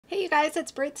guys,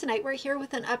 it's Britt. Tonight we're here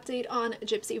with an update on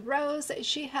Gypsy Rose.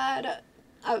 She had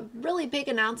a really big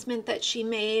announcement that she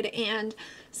made, and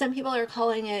some people are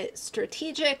calling it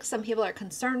strategic, some people are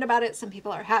concerned about it, some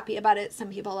people are happy about it, some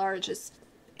people are just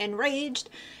enraged,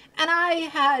 and I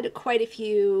had quite a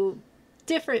few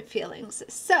different feelings.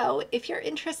 So if you're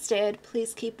interested,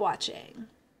 please keep watching.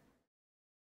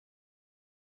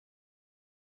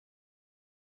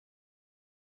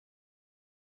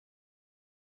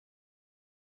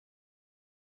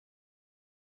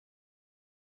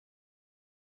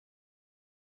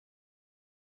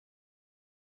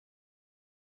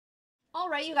 All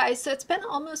right, you guys, so it's been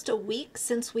almost a week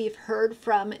since we've heard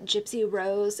from Gypsy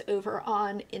Rose over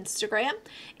on Instagram,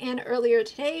 and earlier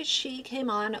today she came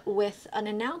on with an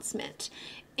announcement.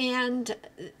 And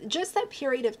just that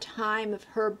period of time of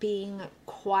her being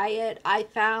quiet, I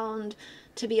found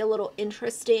to be a little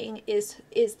interesting. Is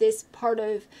this part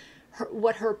of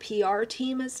what her PR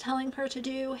team is telling her to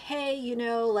do? Hey, you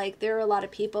know, like there are a lot of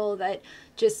people that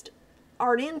just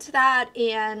aren't into that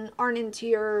and aren't into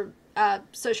your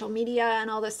social media and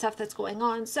all this stuff that's going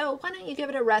on. So why don't you give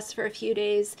it a rest for a few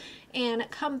days and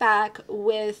come back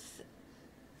with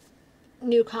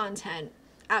new content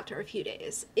after a few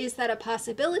days? Is that a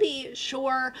possibility?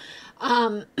 Sure.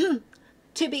 To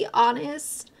be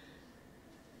honest,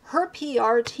 her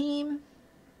PR team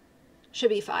should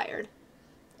be fired,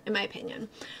 in my opinion.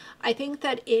 I think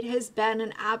that it has been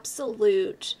an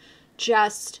absolute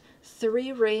just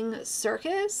three-ring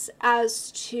circus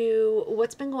as to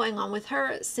what's been going on with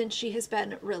her since she has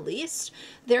been released.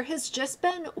 There has just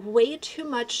been way too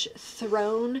much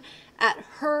thrown at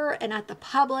her and at the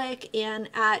public and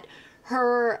at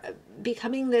her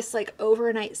becoming this like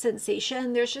overnight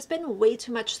sensation. There's just been way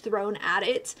too much thrown at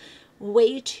it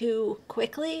way too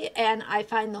quickly, and I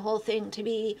find the whole thing to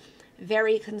be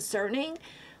very concerning.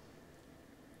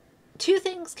 Two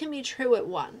things can be true at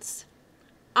once.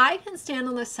 I can stand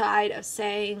on the side of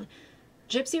saying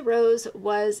Gypsy Rose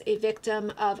was a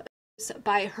victim of abuse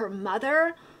by her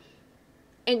mother,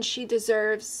 and she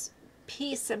deserves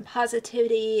peace and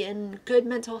positivity and good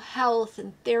mental health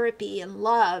and therapy and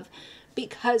love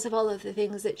because of all of the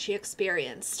things that she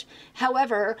experienced.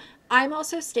 However, I'm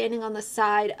also standing on the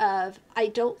side of I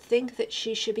don't think that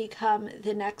she should become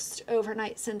the next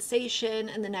overnight sensation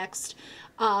and the next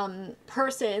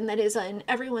person that is in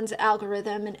everyone's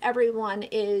algorithm, and everyone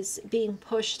is being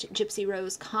pushed Gypsy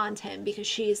Rose content because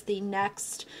she's the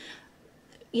next,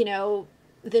 you know,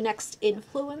 the next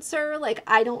influencer. Like,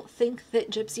 I don't think that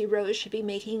Gypsy Rose should be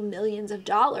making millions of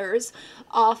dollars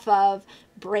off of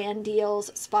brand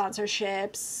deals,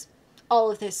 sponsorships,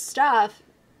 all of this stuff.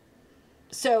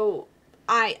 So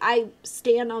I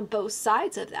stand on both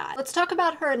sides of that. Let's talk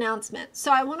about her announcement.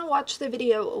 So I want to watch the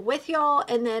video with y'all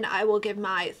and then I will give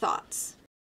my thoughts.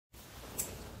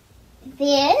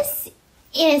 This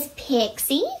is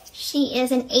Pixie. She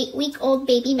is an 8-week-old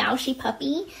baby mousy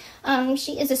puppy.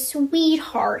 She is a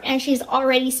sweetheart and she's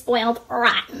already spoiled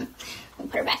rotten. I'll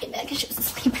put her back in bed because she was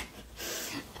asleep.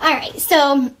 Alright,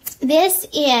 so this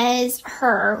is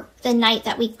her the night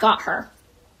that we got her,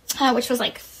 which was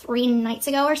like 3 nights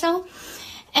ago or so.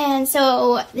 And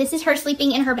so this is her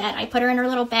sleeping in her bed. I put her in her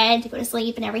little bed to go to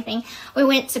sleep and everything. We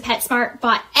went to PetSmart,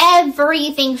 bought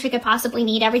everything she could possibly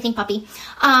need, everything puppy.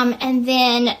 And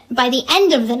then by the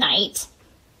end of the night,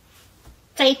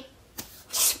 they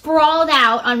sprawled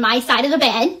out on my side of the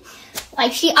bed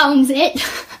like she owns it.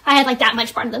 I had like that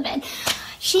much part of the bed.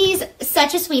 She's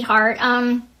such a sweetheart.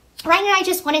 Ryan and I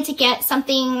just wanted to get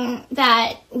something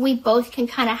that we both can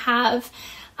kind of have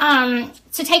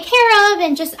to take care of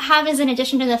and just have as an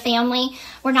addition to the family.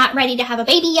 We're not ready to have a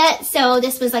baby yet, so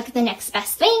this was like the next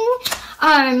best thing.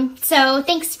 So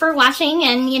thanks for watching,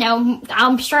 and you know,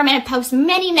 I'm sure I'm going to post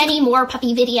many, many more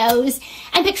puppy videos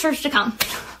and pictures to come.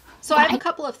 So I have a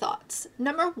couple of thoughts.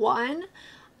 Number one,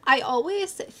 I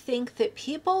always think that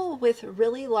people with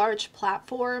really large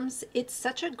platforms, it's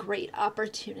such a great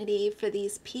opportunity for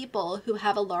these people who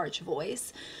have a large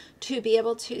voice to be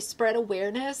able to spread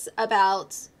awareness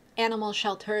about animal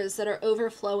shelters that are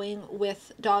overflowing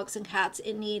with dogs and cats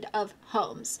in need of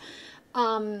homes.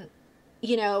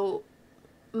 You know,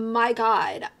 my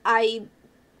God, I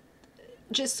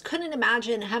just couldn't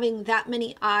imagine having that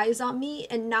many eyes on me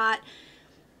and not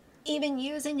even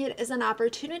using it as an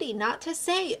opportunity. Not to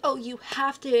say, oh, you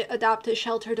have to adopt a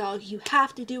shelter dog, you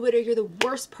have to do it or you're the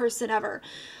worst person ever.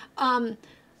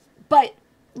 But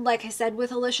like I said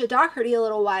with Alicia Doherty a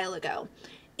little while ago,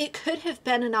 it could have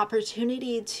been an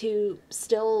opportunity to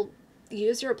still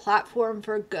use your platform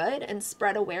for good and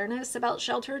spread awareness about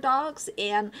shelter dogs.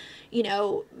 And, you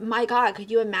know, my God, could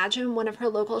you imagine one of her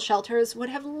local shelters would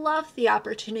have loved the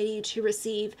opportunity to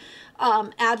receive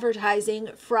advertising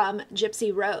from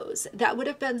Gypsy Rose? That would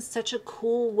have been such a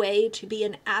cool way to be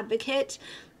an advocate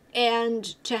and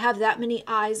to have that many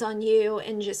eyes on you,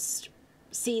 and just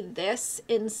see this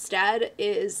instead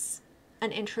is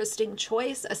an interesting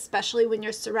choice, especially when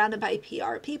you're surrounded by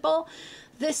PR people.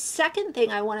 The second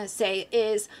thing I want to say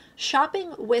is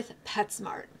shopping with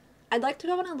PetSmart. I'd like to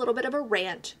go on a little bit of a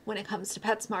rant when it comes to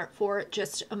PetSmart for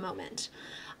just a moment.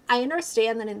 I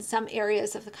understand that in some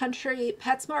areas of the country,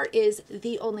 PetSmart is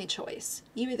the only choice.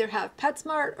 You either have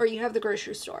PetSmart or you have the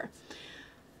grocery store.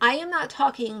 I am not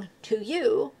talking to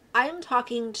you. I am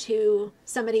talking to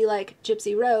somebody like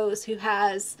Gypsy Rose, who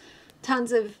has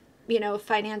tons of, you know,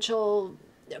 financial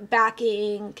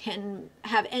backing, can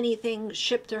have anything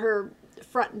shipped to her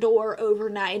front door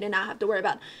overnight and not have to worry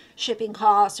about shipping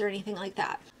costs or anything like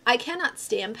that. I cannot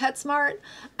stand PetSmart.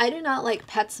 I do not like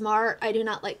PetSmart. I do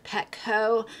not like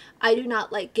Petco. I do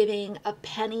not like giving a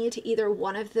penny to either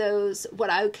one of those, what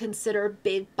I would consider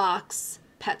big box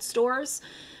pet stores,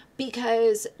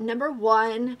 because number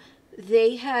one,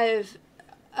 they have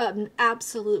an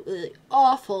absolutely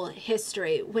awful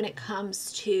history when it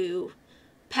comes to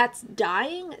pets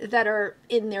dying that are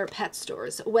in their pet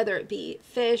stores, whether it be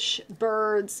fish,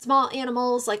 birds, small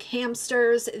animals like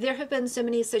hamsters. There have been so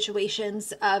many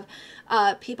situations of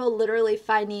people literally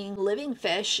finding living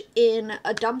fish in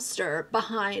a dumpster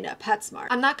behind a PetSmart.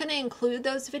 I'm not going to include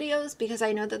those videos because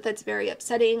I know that that's very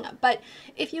upsetting, but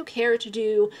if you care to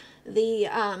do the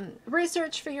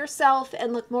research for yourself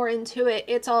and look more into it,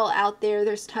 it's all out there.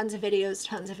 There's tons of videos,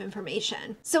 tons of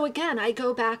information. So again, I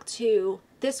go back to,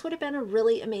 this would have been a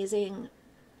really amazing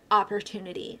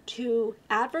opportunity to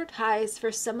advertise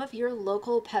for some of your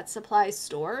local pet supply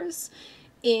stores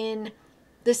in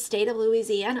the state of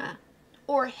Louisiana.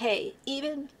 Or hey,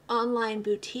 even online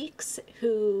boutiques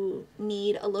who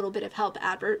need a little bit of help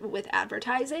with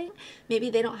advertising.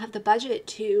 Maybe they don't have the budget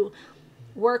to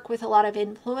work with a lot of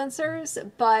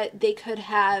influencers, but they could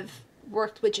have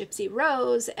worked with Gypsy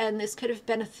Rose, and this could have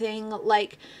been a thing.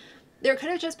 Like, there could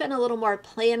have just been a little more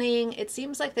planning. It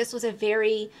seems like this was a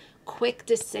very quick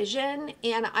decision,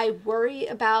 and I worry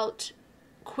about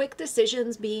quick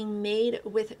decisions being made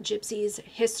with Gypsy's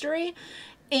history.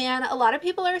 And a lot of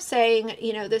people are saying,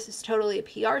 you know, this is totally a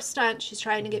PR stunt. She's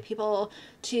trying to get people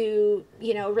to,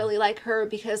 you know, really like her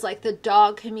because, like, the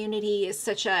dog community is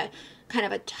such a kind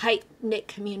of a tight-knit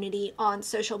community on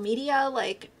social media.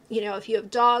 Like, you know, if you have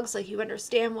dogs, like, you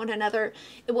understand one another,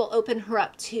 it will open her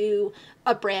up to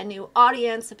a brand new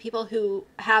audience of people who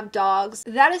have dogs.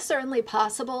 That is certainly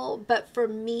possible, but for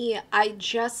me, I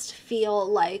just feel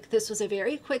like this was a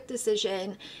very quick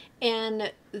decision,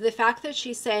 and the fact that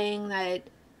she's saying that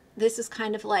this is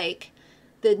kind of like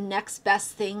the next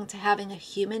best thing to having a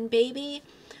human baby.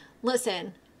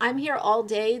 Listen, I'm here all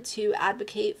day to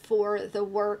advocate for the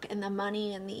work and the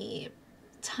money and the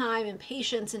time and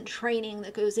patience and training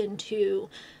that goes into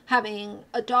having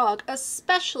a dog,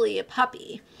 especially a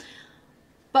puppy.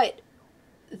 But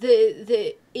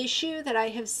the issue that I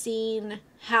have seen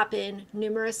happen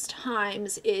numerous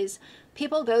times is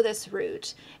people go this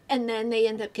route and then they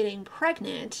end up getting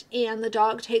pregnant and the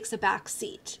dog takes a back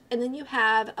seat. And then you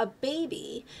have a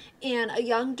baby and a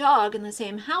young dog in the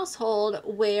same household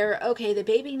where, okay, the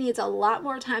baby needs a lot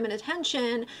more time and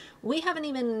attention. We haven't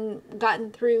even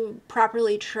gotten through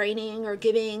properly training or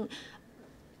giving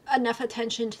enough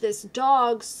attention to this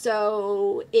dog.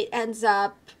 So it ends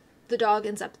up, the dog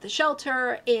ends up at the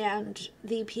shelter and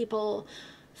the people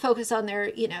focus on their,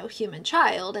 you know, human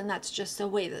child, and that's just the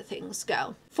way that things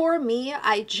go. For me,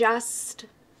 I just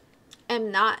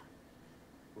am not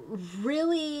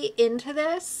really into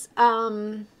this.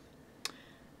 I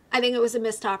think it was a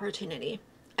missed opportunity.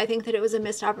 I think that it was a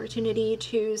missed opportunity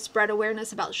to spread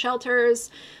awareness about shelters,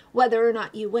 whether or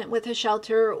not you went with a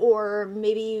shelter or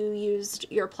maybe you used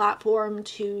your platform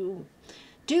to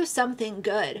do something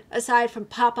good aside from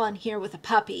pop on here with a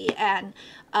puppy and,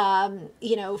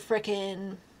 you know,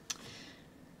 frickin'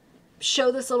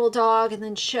 show this little dog and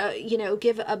then show, you know,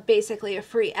 give basically a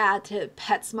free ad to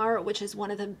PetSmart, which is one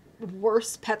of the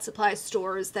worst pet supply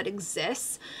stores that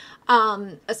exists,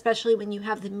 especially when you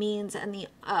have the means and the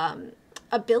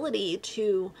ability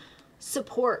to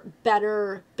support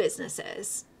better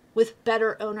businesses with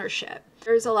better ownership.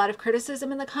 There's a lot of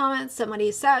criticism in the comments.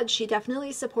 Somebody said she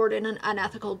definitely supported an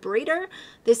unethical breeder.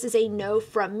 This is a no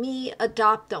from me.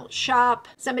 Adopt, don't shop.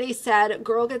 Somebody said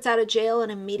girl gets out of jail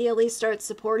and immediately starts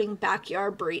supporting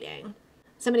backyard breeding.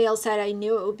 Somebody else said I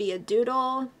knew it would be a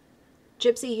doodle.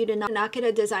 Gypsy, you did not get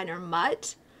a designer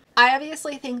mutt. I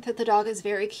obviously think that the dog is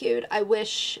very cute. I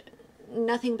wish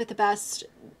nothing but the best,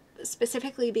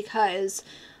 specifically because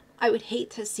I would hate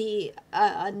to see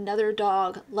another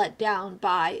dog let down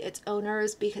by its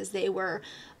owners because they were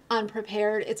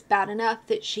unprepared. It's bad enough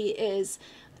that she is,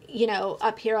 you know,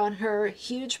 up here on her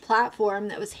huge platform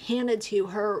that was handed to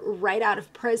her right out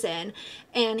of prison.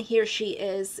 And here she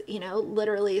is, you know,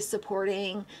 literally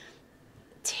supporting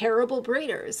terrible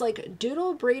breeders. Like,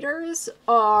 doodle breeders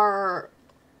are,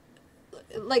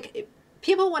 like,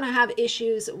 people want to have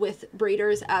issues with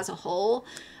breeders as a whole.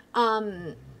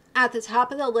 At the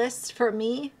top of the list for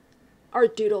me are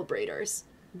doodle breeders.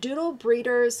 Doodle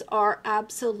breeders are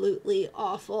absolutely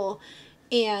awful,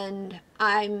 and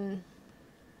I'm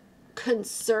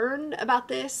concerned about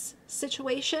this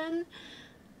situation.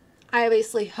 I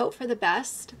obviously hope for the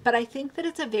best, but I think that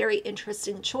it's a very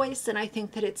interesting choice, and I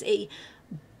think that it's a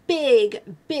big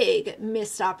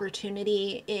missed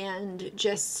opportunity and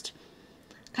just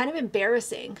kind of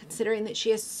embarrassing, considering that she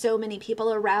has so many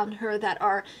people around her that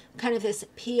are kind of this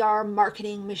PR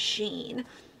marketing machine.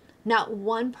 Not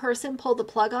one person pulled the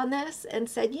plug on this and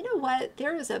said, you know what,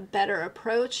 there is a better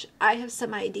approach. I have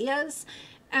some ideas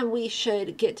and we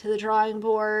should get to the drawing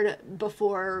board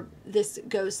before this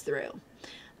goes through.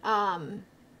 Yeah,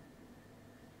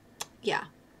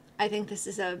 I think this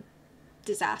is a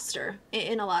disaster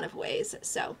in a lot of ways.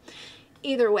 So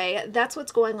either way, that's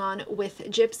what's going on with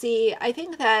Gypsy. I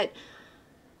think that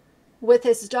with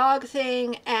this dog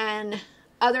thing and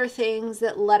other things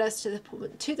that led us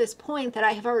to this point that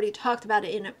I have already talked about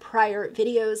in prior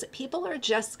videos, people are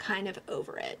just kind of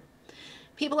over it.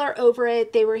 People are over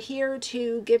it. They were here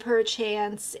to give her a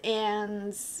chance,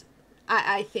 and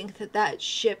I think that that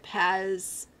ship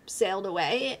has sailed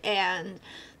away and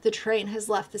the train has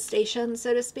left the station,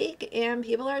 so to speak, and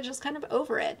people are just kind of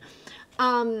over it.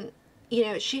 You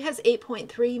know, she has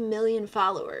 8.3 million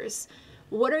followers.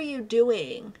 What are you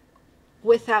doing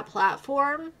with that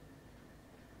platform?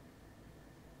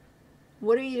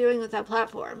 What are you doing with that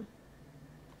platform?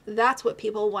 That's what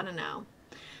people want to know.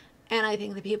 And I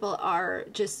think the people are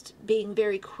just being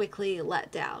very quickly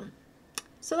let down.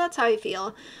 So that's how I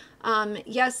feel.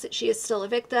 Yes, she is still a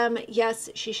victim. Yes,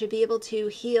 she should be able to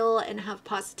heal and have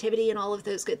positivity and all of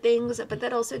those good things. But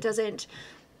that also doesn't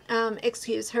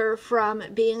excuse her from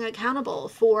being accountable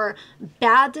for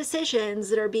bad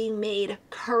decisions that are being made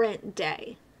current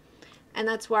day. And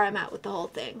that's where I'm at with the whole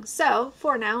thing. So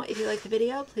for now, if you like the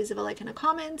video, please leave a like and a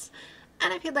comment.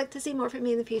 And if you'd like to see more from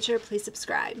me in the future, please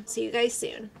subscribe. See you guys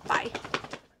soon. Bye.